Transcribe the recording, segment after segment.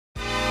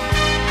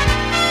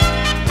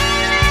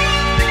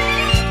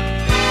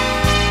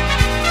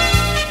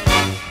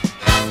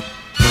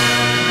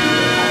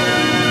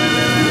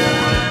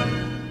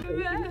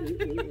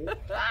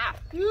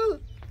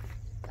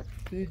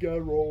gotta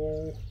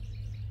roll.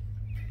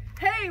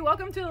 Hey,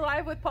 welcome to the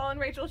Live with Paul and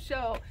Rachel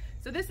show.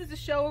 So this is a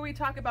show where we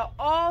talk about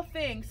all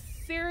things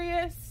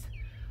serious,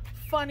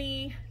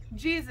 funny,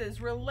 Jesus,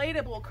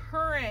 relatable,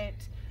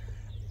 current,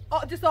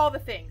 just all the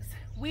things.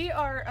 We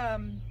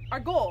are, our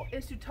goal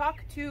is to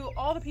talk to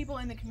all the people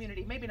in the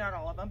community, maybe not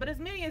all of them, but as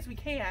many as we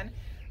can,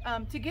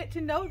 to get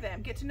to know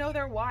them, get to know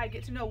their why,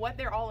 get to know what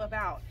they're all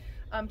about,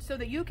 so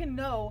that you can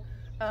know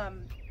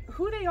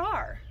who they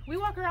are. We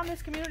walk around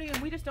this community and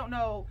we just don't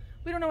know,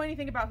 we don't know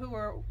anything about who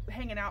we're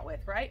hanging out with,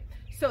 right?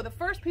 So the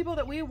first people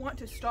that we want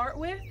to start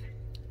with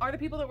are the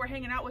people that we're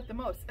hanging out with the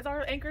most, as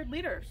our anchored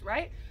leaders,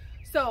 right?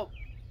 So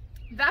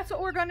that's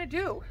what we're going to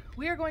do.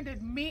 We are going to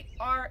meet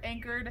our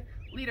anchored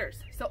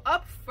leaders. So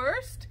up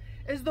first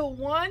is the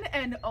one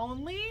and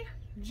only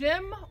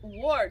Jim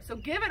Ward. So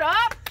give it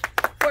up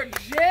for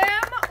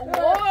Jim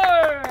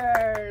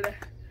Ward.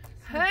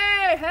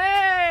 Hey,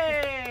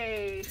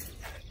 hey.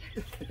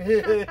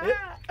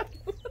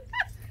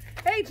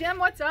 Hey, Jim,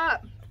 what's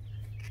up?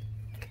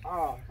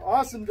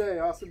 Awesome day,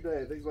 awesome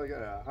day. Things like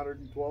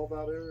 112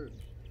 out there.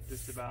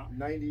 Just about.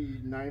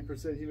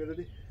 99%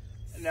 humidity.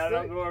 Now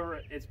don't go over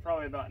it. It's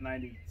probably about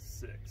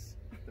 96.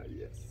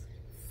 Yes.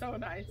 So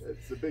nice.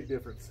 It's a big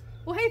difference.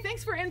 Well, hey,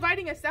 thanks for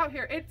inviting us out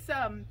here. It's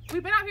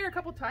we've been out here a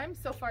couple times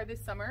so far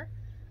this summer,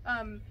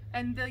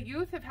 and the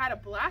youth have had a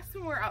blast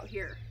when we're out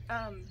here.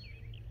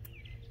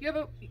 You have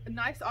a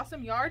nice,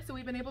 awesome yard, so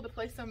we've been able to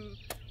play some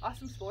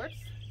awesome sports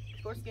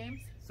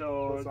games.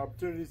 So there's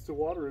opportunities to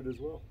water it as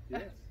well.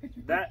 yes.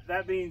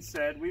 That being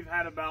said, we've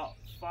had about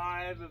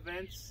 5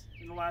 events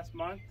in the last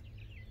month,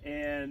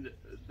 and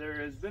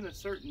there has been a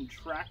certain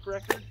track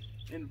record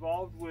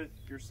involved with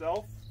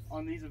yourself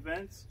on these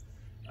events.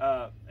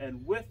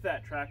 And with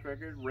that track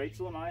record,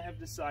 Rachel and I have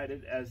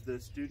decided as the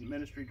student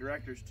ministry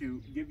directors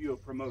to give you a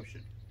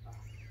promotion.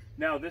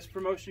 Now, this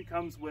promotion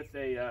comes with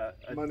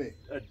money.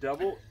 A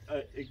double.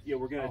 Yeah,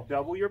 we're going to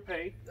double your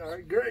pay. All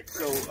right, great.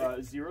 So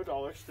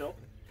 $0 still,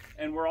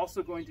 and we're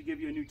also going to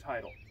give you a new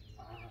title.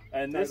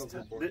 And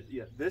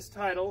this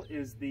title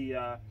is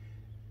the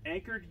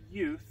Anchored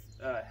Youth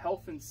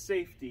Health and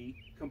Safety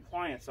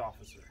Compliance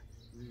Officer.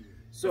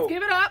 So let's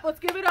give it up. Let's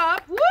give it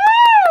up.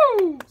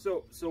 Woo!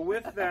 So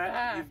with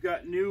that, you've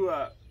got new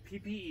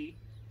PPE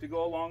to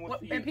go along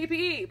with and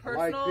PPE,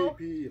 personal. Like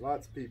PPE,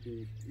 lots of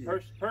PPE.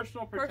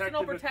 Personal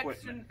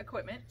protection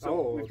equipment.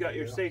 So we've got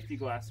your safety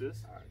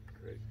glasses. All right,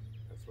 great.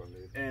 That's what I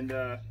need.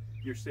 And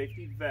your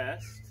safety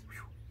vest.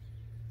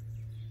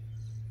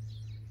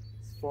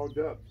 It's fogged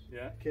up.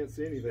 Yeah. Can't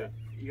see anything. Yeah.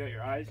 You got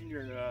your eyes and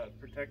your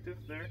protective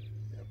there.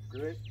 Yep.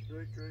 Great.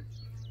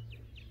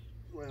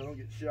 Well, I don't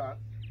get shot.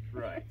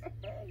 Right.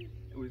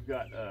 We've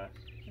got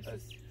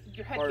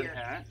your hard headgear.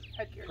 hat.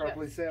 Headgear.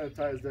 Properly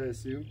sanitized, I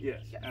assume.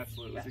 Yes, Yes.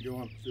 absolutely. Does it go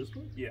on this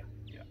one? Yeah.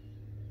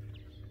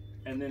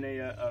 And then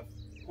a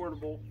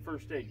portable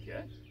first aid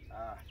kit.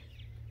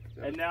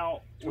 And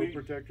now toe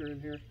protector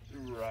in here.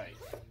 Right.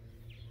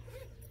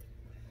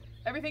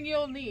 Everything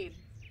you'll need.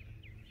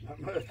 Not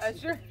much.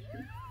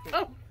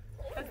 Oh,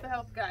 that's the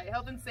health guy.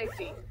 Health and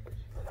safety.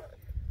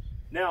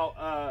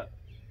 Now,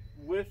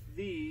 with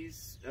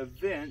these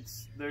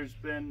events, there's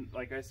been,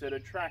 like I said, a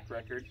track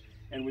record,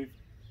 and we've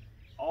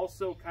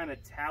also kind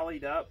of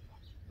tallied up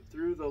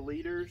through the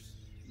leaders,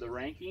 the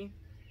ranking,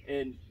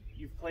 and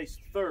you've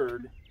placed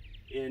 3rd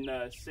in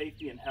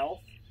safety and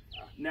health.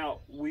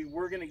 Now, we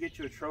were going to get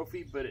you a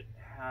trophy, but it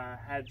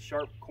had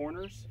sharp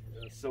corners,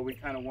 so we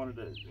kind of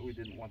we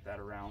didn't want that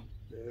around.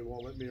 They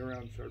won't let me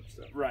around sharp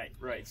stuff.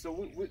 Right. So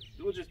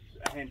we'll just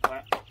a hand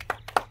clap.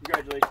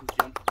 Congratulations,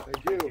 Jim.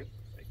 Thank you.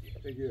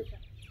 Thank you.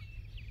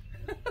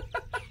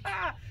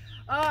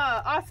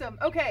 Awesome.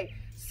 Okay,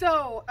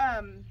 so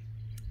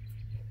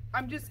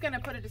I'm just gonna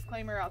put a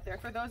disclaimer out there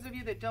for those of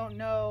you that don't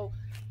know.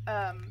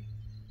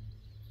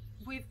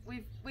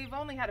 We've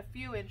only had a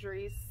few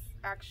injuries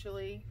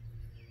actually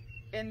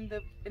in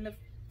the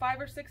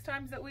 5 or 6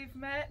 times that we've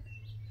met.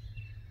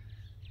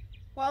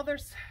 Well,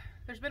 there's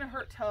been a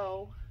hurt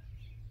toe.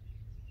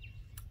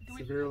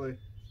 Severely.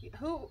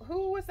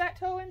 Who was that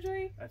toe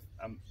injury?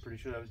 I'm pretty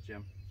sure that was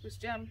Jim. It was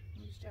Jim.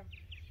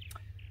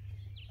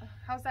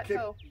 How's that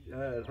toe?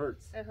 It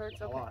hurts. It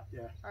hurts. Okay. A lot.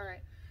 Yeah. All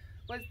right.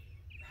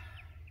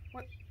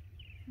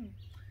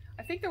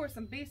 I think there were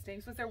some bee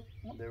stings. Was there?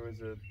 There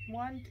was a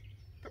 1,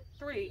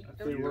 3.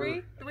 There They were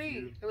were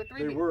 3. There were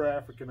 3. They were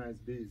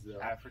Africanized bees, though.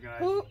 Africanized.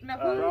 Who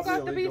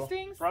got the bee illegal.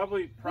 stings?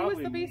 Probably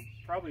the beast?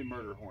 probably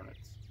murder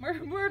hornets.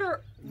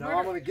 Murder. No,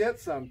 I'm gonna get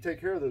some. Take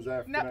care of those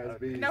Africanized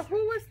bees. Now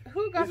who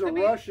got These the are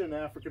bees? Russian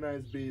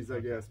Africanized bees, I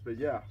guess. But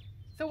yeah.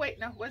 So wait,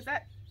 no, was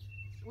that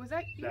you?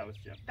 That was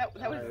Jim. That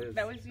was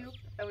you.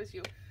 That was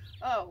you.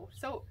 Oh,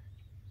 so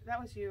that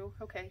was you.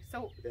 Okay,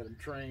 so Get them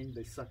trained.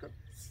 They suck up.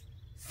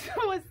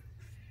 So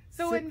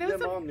Sick in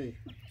them on me.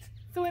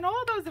 So in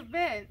all those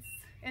events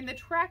and the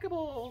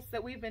trackables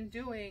that we've been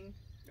doing,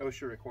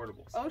 OSHA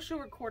recordables.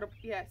 OSHA recordable,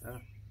 yes.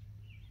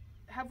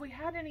 Have we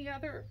had any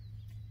other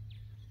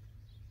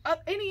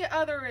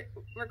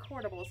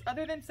recordables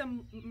other than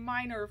some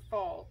minor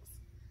falls?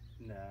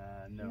 Nah,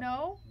 no.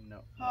 No?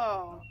 No.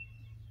 Oh.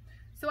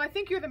 So I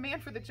think you're the man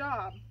for the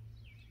job.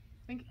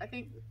 I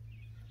think.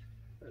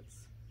 That's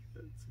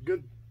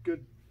good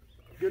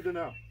to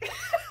know. All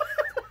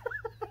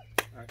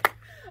right.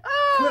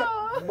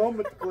 Oh! Clip,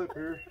 moment to clip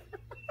here.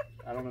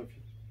 I don't know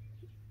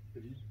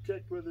if you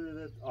checked whether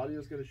that audio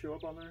is going to show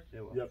up on there?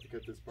 It will. You have to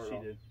cut this part She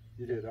off. did.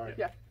 You did, all right.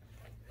 Yeah.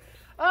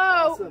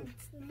 Oh, Awesome.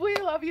 we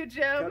love you,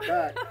 Jim.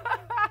 Cut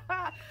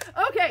back.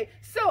 Okay,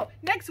 so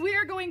next we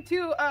are going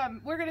to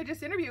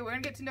just interview. We're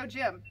gonna get to know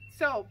Jim.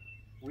 So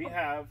We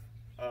have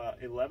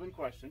 11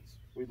 questions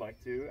we'd like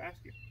to ask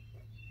you.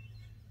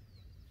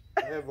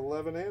 I have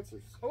 11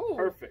 answers. ooh,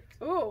 Perfect.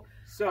 ooh,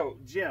 So,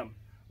 Jim,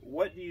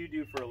 what do you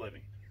do for a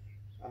living?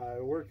 I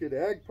work at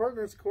Ag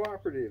Partners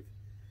Cooperative.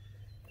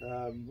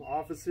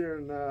 Office here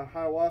in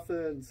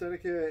Hiawatha and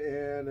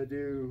Seneca, and I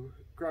do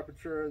crop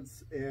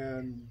insurance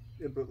and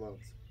input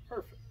loans.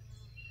 Perfect.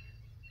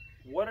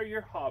 What are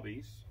your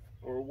hobbies,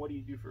 or what do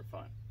you do for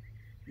fun?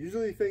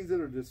 Usually things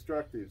that are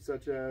destructive,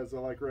 such as I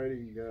like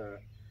riding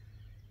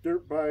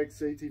dirt bikes,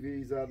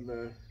 ATVs out in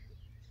the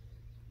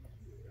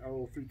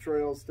through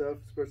trail stuff,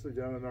 especially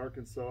down in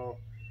Arkansas.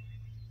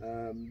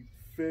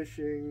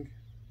 Fishing,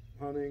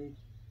 hunting,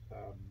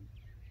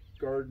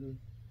 garden,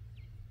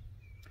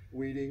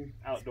 weeding.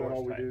 That's about Outdoors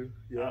all we type. do.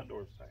 Yeah.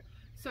 Outdoors type.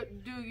 so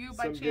do you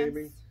by Some chance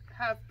gaming.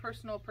 have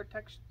personal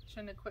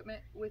protection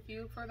equipment with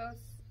you for those?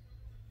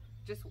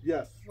 Just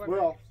Yes.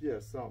 Wondering. Well,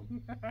 yes,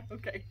 some.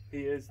 okay.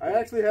 He is. I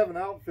actually have an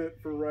outfit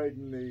for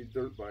riding the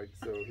dirt bike,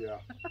 so yeah.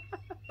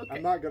 Okay.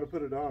 I'm not going to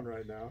put it on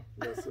right now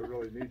unless I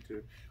really need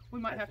to. We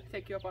might have to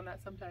take you up on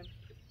that sometime.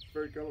 It's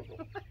very colorful.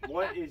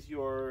 What is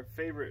your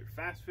favorite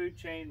fast food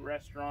chain,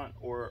 restaurant,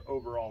 or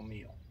overall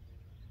meal?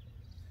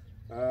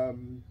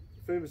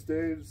 Famous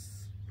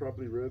Dave's,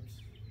 probably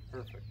ribs.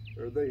 Perfect.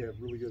 Or they have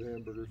really good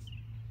hamburgers.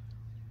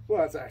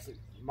 Well, that's actually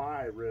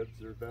my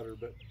ribs are better,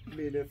 but I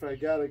mean, if I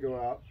gotta go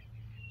out,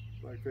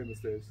 like Famous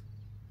Dave's.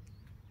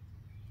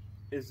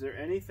 Is there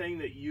anything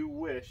that you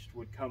wished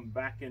would come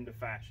back into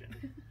fashion?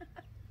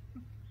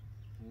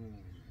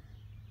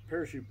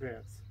 Parachute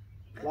pants.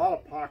 A lot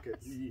of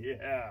pockets.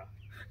 Yeah.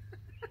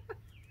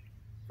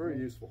 Very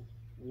useful.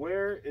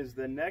 Where is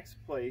the next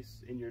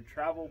place in your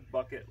travel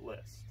bucket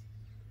list?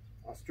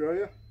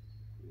 Australia?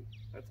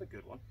 That's a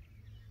good one.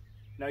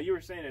 Now, you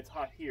were saying it's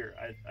hot here.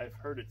 I've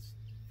heard it's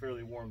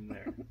fairly warm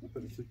there.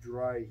 But it's a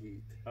dry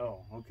heat.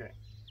 Oh, okay.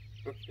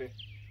 Okay.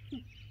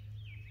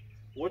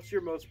 What's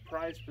your most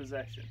prized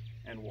possession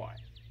and why?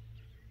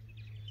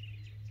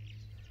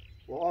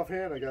 Well,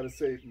 offhand, I gotta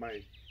say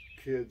my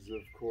kids,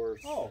 of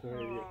course. Oh.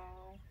 Aw.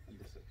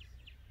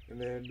 And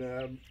then,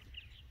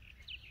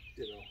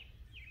 you know,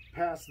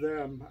 past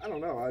them, I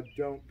don't know. I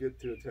don't get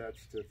too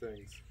attached to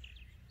things.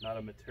 Not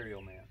a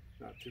material man.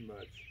 Not too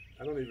much.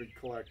 I don't even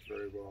collect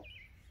very well.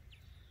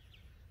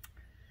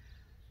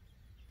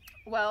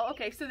 Well,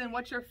 okay. So then,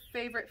 what's your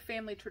favorite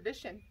family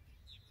tradition?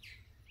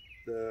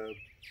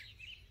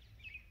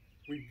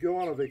 We go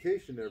on a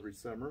vacation every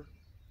summer,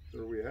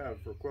 or we have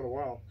for quite a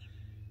while.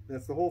 And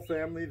that's the whole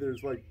family.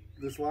 There's like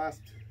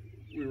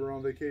we were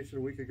on vacation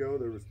a week ago.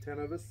 There was 10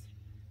 of us.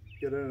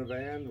 Get in a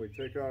van. We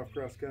take off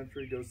cross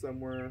country, go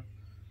somewhere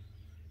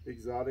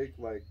exotic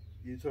like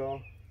Utah,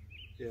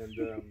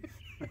 and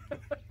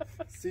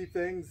see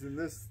things. And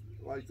this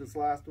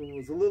last one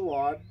was a little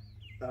odd.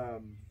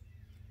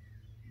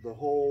 The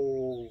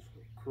whole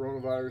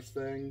coronavirus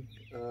thing.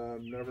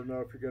 Never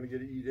know if you're going to get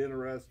to eat in a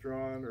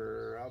restaurant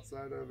or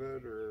outside of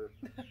it, or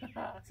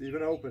it's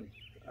even open.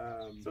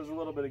 So there's a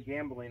little bit of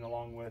gambling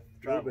along with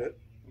A little travel. bit,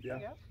 yeah.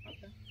 Yep.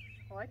 Okay.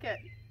 I like it.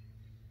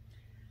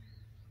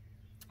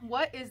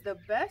 What is the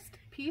best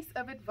piece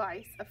of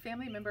advice a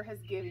family member has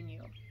given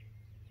you?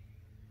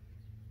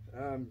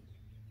 Man,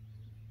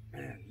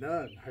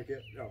 none. I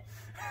get no.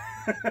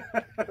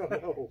 I don't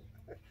know.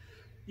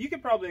 You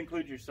could probably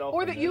include yourself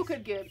Or in that you this.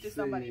 could give to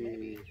somebody, See.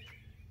 maybe.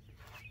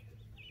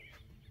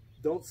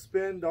 Don't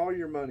spend all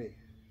your money.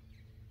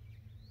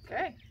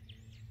 Okay.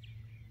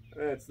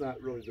 It's not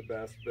really the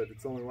best, but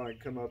it's the only one I can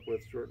come up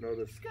with short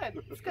notice. It's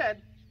good. It's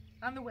good.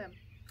 On the whim.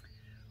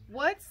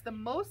 What's the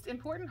most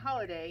important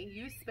holiday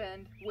you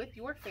spend with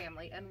your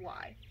family and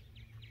why?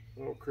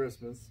 Oh,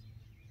 Christmas.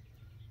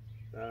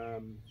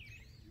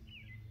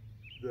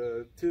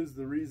 Tis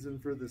the reason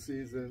for the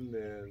season,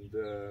 and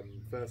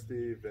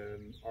festive,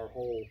 and our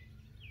whole,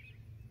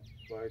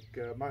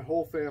 my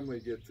whole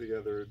family get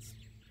together. It's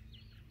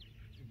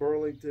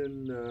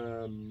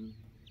Burlington,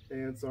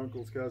 aunts,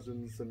 uncles,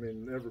 cousins. I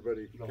mean,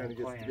 everybody The kind of whole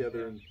gets clan, together,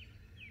 yeah. and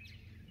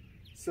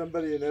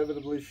somebody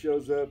inevitably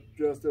shows up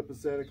dressed up as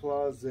Santa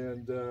Claus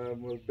and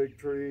with a big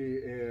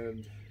tree,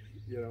 and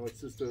you know,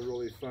 it's just a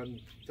really fun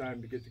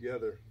time to get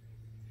together.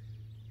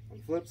 On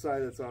the flip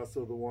side, it's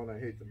also the one I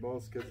hate the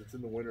most because it's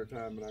in the winter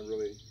time, and I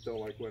really don't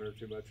like winter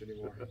too much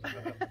anymore.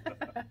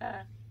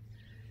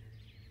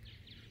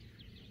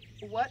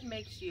 What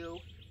makes you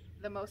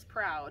the most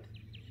proud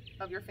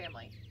of your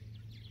family?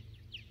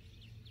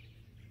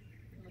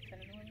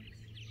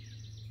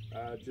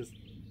 I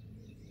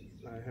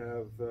I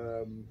have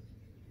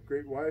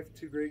great wife,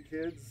 2 great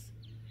kids.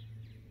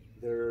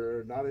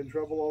 They're not in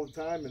trouble all the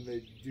time, and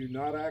they do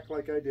not act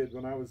like I did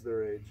when I was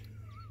their age,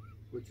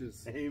 which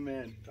is,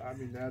 Amen. I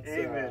mean, that's,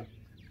 Amen.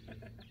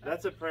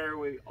 That's a prayer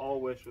we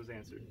all wish was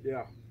answered.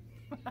 yeah.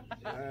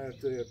 I have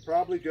to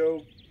probably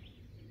go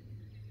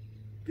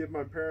give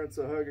my parents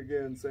a hug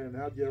again saying,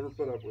 how'd you ever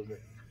put up with me?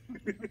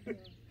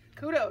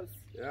 Kudos.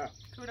 Yeah.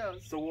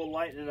 Kudos. So we'll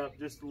lighten it up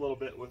just a little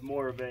bit with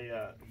more of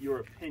a your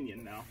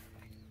opinion now.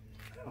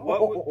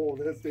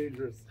 That's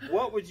dangerous.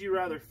 What would you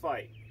rather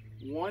fight?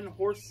 1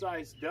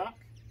 horse-sized duck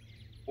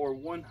or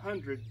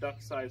 100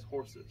 duck-sized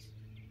horses?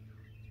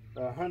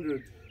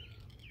 100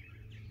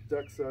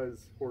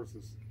 duck-sized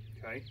horses.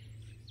 Okay.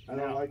 I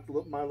don't Now- like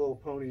My Little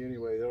Pony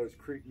anyway. They always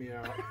creep me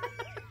out.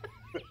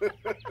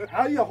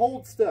 How do you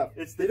hold stuff?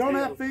 It's the They don't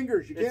tail. have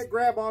fingers. You It's- can't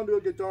grab onto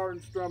a guitar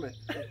and strum it.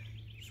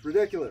 It's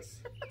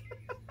ridiculous.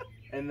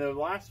 And the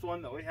last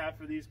one that we have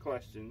for these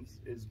questions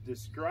is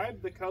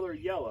describe the color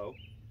yellow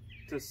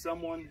to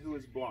someone who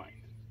is blind.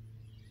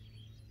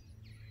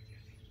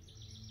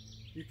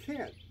 You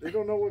can't. They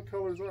don't know what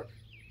colors are.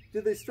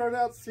 Did they start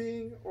out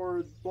seeing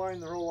or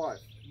blind their whole life?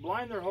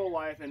 Blind their whole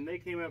life, and they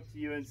came up to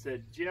you and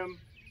said, Jim,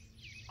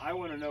 I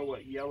want to know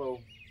what yellow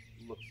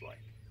looks like.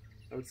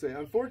 I would say,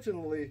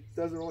 unfortunately, it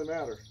doesn't really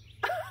matter.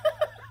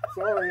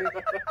 Sorry.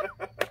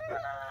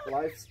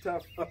 Life's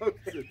tough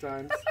at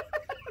times.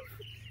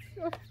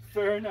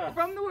 Fair enough.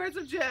 From the words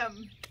of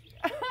Jim.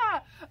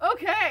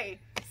 Okay,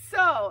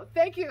 so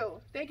thank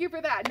you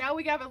for that. Now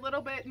we have a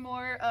little bit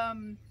more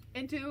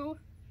into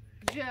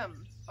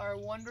Jim, our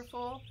wonderful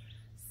World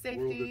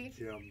safety of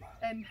Jim.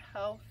 and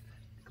health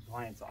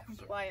Compliance officer.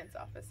 compliance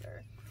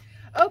officer.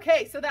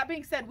 Okay, so that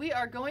being said, we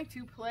are going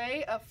to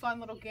play a fun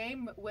little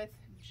game with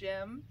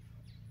Jim.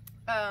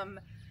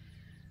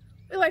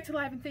 We like to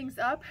liven things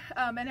up,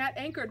 and at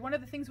Anchored, one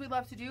of the things we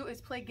love to do is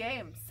play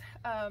games.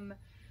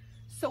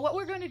 So what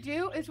we're going to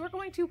do is we're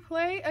going to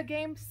play a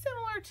game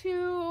similar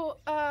to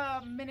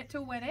Minute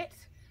to Win It.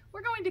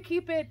 We're going to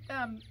keep it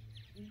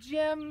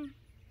Jim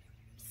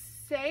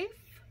safe,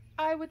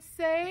 I would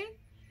say.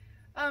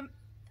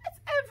 It's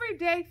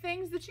everyday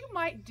things that you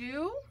might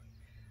do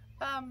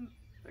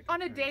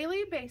on a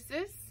daily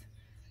basis.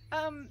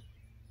 We're going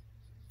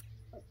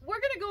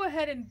to go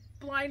ahead and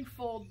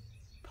blindfold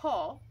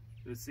Paul.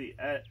 Let's see,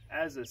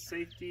 as a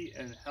safety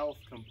and health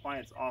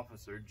compliance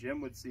officer,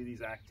 Jim would see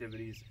these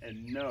activities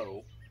and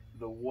know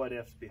the what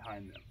ifs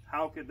behind them.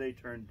 How could they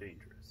turn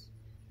dangerous?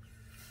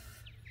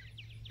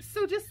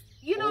 So just,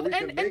 you know, Or we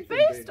can and make them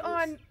based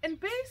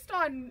dangerous.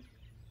 on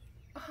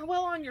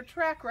well, on your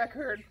track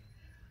record,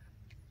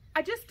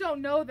 I just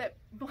don't know that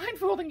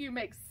blindfolding you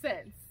makes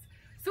sense.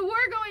 So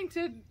we're going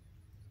to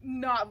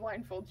not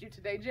blindfold you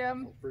today,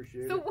 Jim.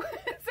 Appreciate So it.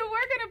 so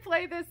we're gonna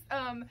play this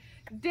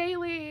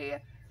daily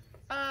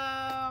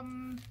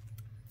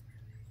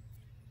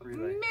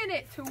Relay.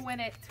 Minute to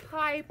Win It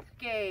type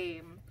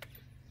game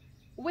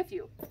with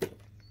you.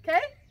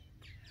 Okay?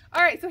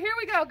 All right, so here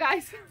we go,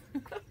 guys.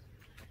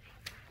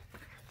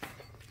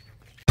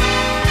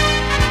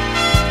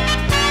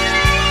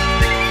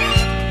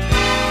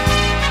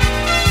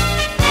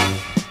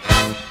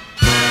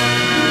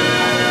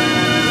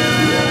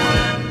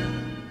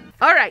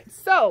 All right,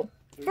 so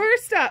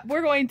first up,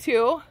 we're going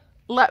to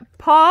let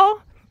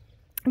Paul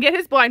get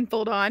his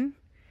blindfold on.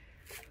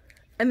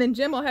 And then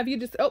Jim, I'll have you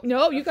just, oh,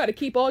 no, you got to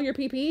keep all your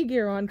PPE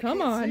gear on. Come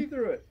Can't see on.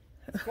 through it.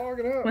 It's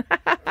fogging up.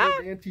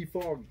 There's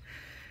anti-fog.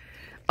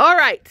 All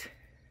right.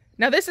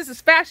 Now this is as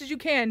fast as you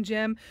can,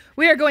 Jim.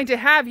 We are going to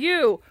have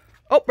you,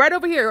 oh, right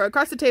over here,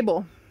 across the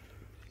table.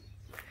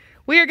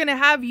 We are going to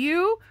have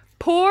you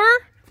pour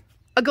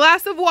a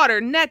glass of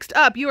water. Next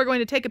up, you are going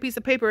to take a piece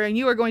of paper and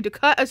you are going to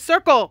cut a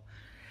circle.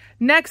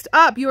 Next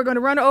up, you are going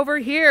to run over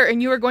here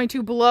and you are going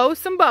to blow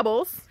some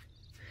bubbles.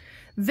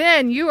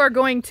 Then you are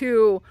going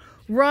to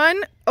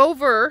run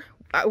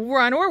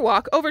or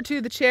walk over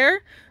to the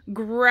chair,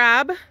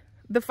 grab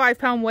the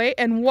 5-pound weight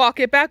and walk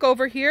it back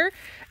over here.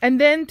 And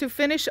then to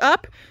finish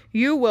up,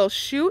 you will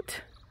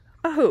shoot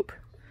a hoop.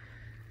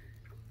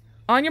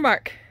 On your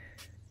mark.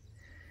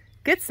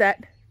 Get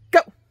set. Go.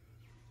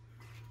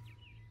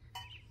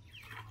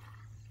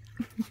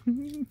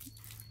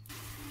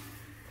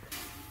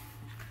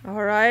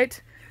 All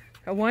right.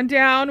 One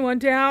down, one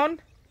down.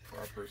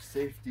 Proper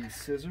safety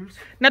scissors.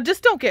 Now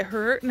just don't get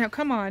hurt. Now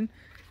come on.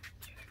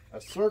 A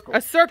circle.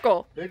 A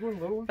circle. Big one,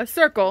 little one? A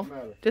circle. Doesn't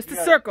matter. Just a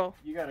circle.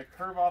 You got to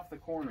curve off the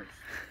corners.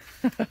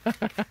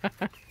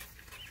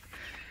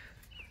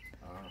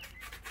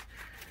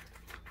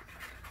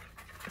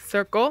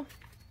 Circle.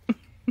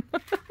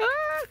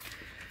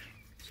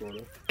 Sort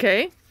of.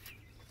 Okay.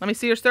 Let me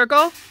see your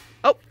circle.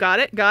 Oh, got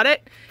it. Got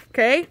it.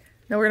 Okay.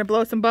 Now we're going to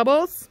blow some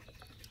bubbles.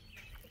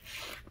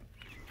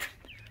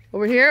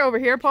 Over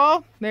here,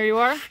 Paul. There you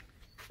are.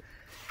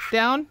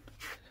 Down.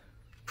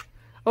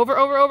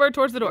 Over,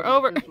 towards the door.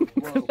 Over.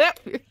 Yep.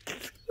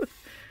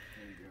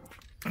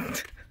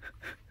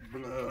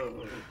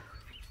 Blow.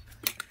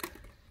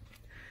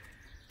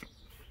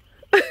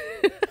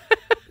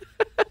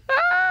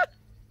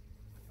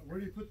 Where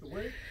do you put the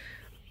weight?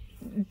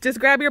 Just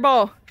grab your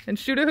ball and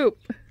shoot a hoop.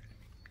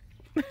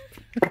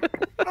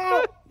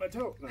 Oh! my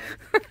toe. No.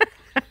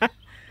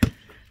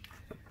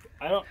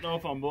 I don't know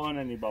if I'm blowing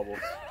any bubbles.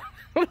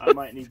 I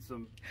might need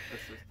some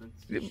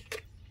assistance.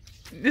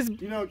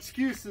 Just You know,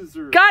 excuses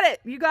are got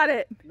it. You got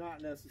it.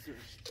 not necessary.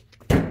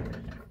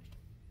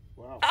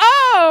 Wow.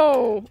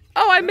 Oh,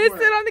 I missed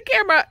it on the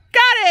camera.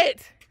 Got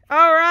it.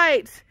 All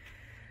right.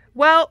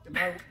 Well,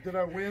 Did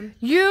I win?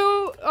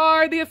 you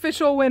are the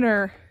official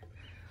winner.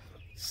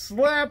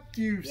 Slapped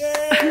you.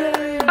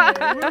 You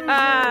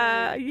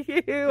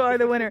are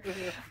the winner.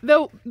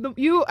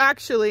 You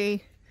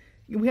actually,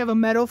 we have a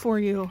medal for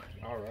you.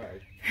 All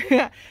right.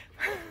 So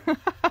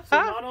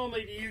not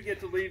only do you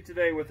get to leave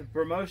today with a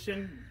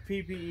promotion,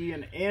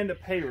 PPE, and a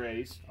pay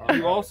raise,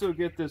 you also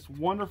get this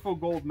wonderful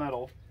gold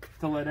medal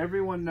to let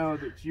everyone know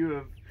that you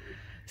have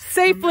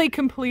Safely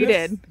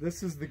completed.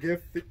 This is the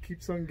gift that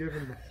keeps on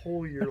giving the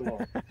whole year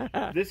long.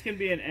 This can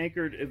be an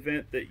anchored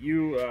event that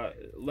you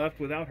left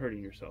without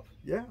hurting yourself.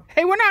 Yeah.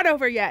 Hey, we're not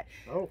over yet.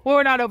 Oh. Well,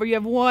 we're not over. You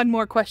have one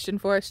more question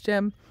for us,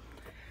 Jim.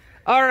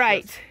 All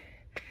right.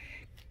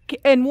 Yes.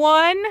 In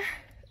 1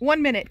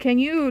 minute, can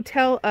you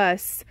tell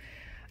us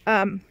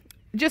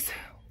just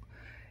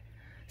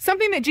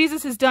something that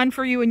Jesus has done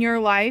for you in your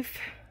life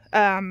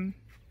that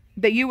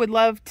you would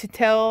love to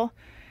tell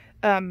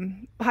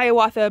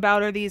Hiawatha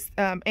about, or these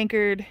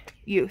anchored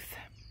youth?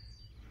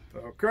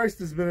 Christ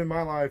has been in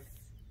my life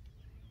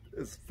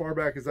as far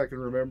back as I can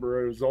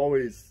remember. It was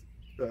always,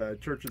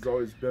 church has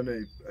always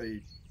been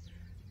a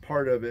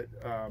part of it.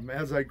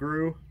 As I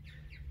grew,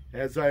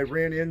 as I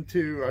ran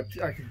into, I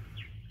could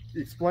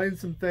explain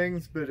some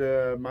things, but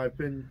I've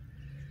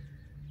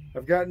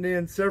gotten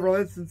in several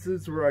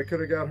instances where I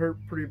could have got hurt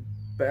pretty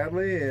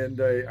badly, and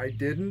I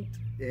didn't.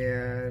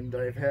 And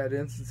I've had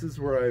instances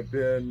where I've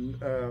been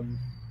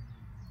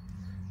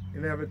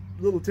and have a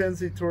little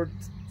tendency toward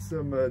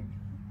some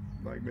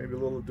like maybe a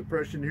little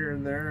depression here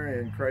and there,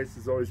 and Christ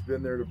has always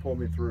been there to pull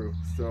me through.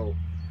 So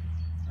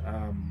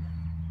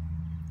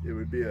it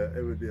would be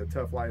a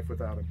tough life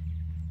without him.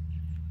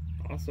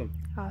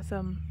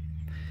 Awesome.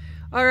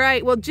 All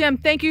right, well, Jim,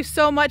 thank you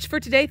so much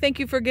for today. Thank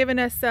you for giving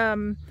us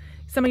some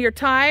of your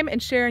time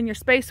and sharing your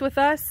space with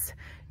us.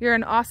 You're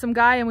an awesome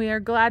guy, and we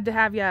are glad to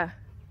have you.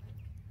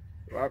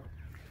 Well,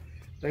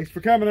 thanks for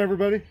coming,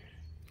 everybody.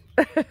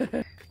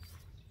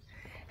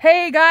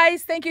 Hey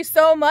guys, thank you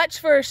so much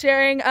for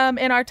sharing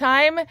in our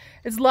time.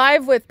 It's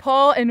Live with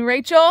Paul and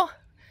Rachel.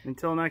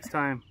 Until next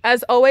time.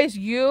 As always,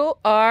 you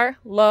are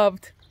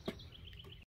loved.